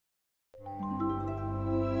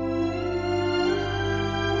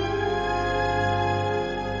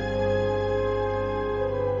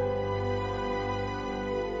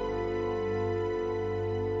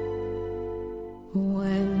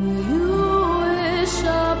When you wish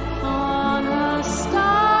upon a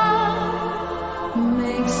star,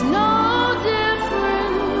 makes no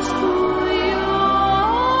difference who you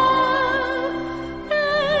are.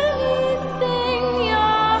 Anything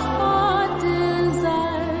your heart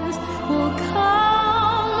desires will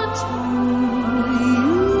come to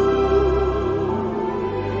you.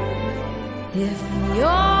 If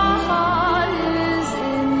your heart is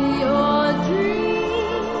in your dream,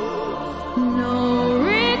 no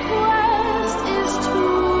request is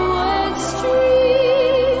too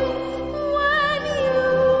extreme. When you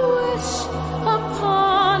wish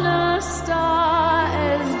upon a star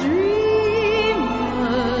as dreamers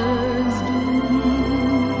do,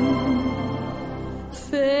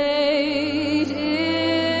 fate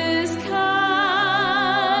is kind.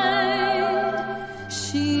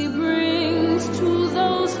 She brings to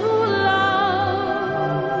those who love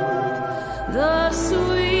the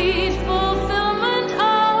sweet fulfillment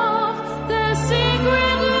of their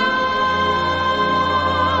secret longing.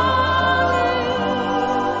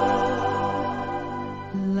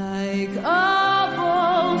 Like a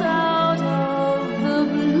bolt out of the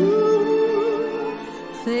blue,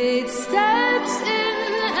 fate steps in.